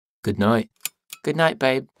Good night. Good night,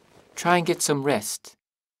 babe. Try and get some rest.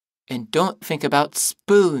 And don't think about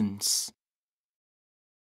spoons.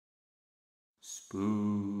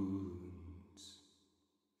 Spoons.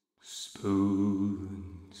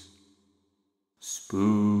 Spoons.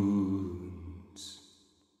 Spoons.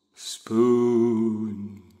 Spoons.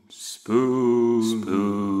 Spoons,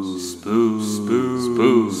 spoons, spoons, spoons,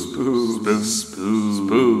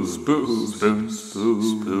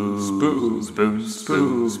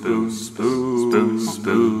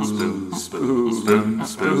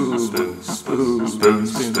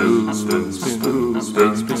 spoons, spoons, spoons, spoons,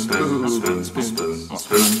 spoons, spoons, spoons,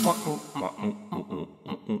 spoons.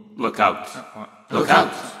 Look out! Look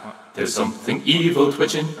out! There's something evil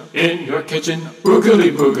twitching in your kitchen.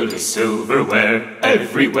 Boogly boogly silverware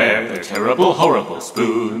everywhere. They're terrible, horrible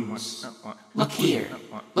spoons. Look here,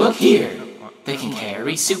 look here. They can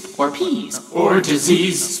carry soup or peas or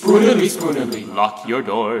disease. Spoonily, spoonily. Lock your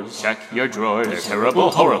doors, check your drawers. They're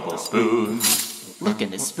terrible, horrible spoons. Look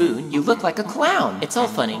in the spoon, you look like a clown. It's all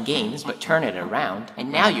fun and games, but turn it around,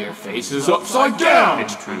 and now your face is upside down.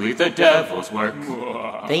 It's truly the devil's work.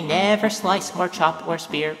 They never slice or chop or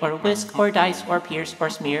spear or whisk or dice or pierce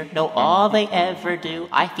or smear. No, all they ever do,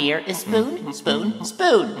 I fear, is spoon, spoon,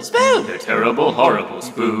 spoon, spoon. They're terrible, horrible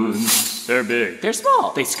spoons. They're big. They're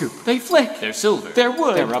small. They scoop. They flick. They're silver. They're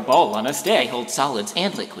wood. They're a ball on a stick. They hold solids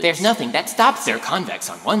and liquids. There's nothing that stops. They're convex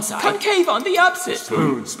on one side, concave on the opposite.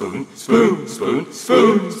 Spoon, spoon, spoon, spoon,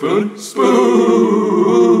 spoon, spoon, spoon.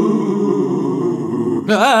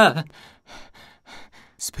 Ah!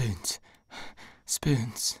 Spoons.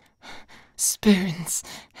 Spoons. Spoons.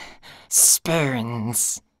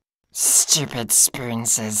 Spoons. Stupid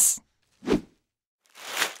Spoonses.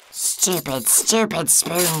 Stupid, stupid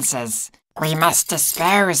Spoonses. We must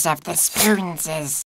dispose of the Spoonses.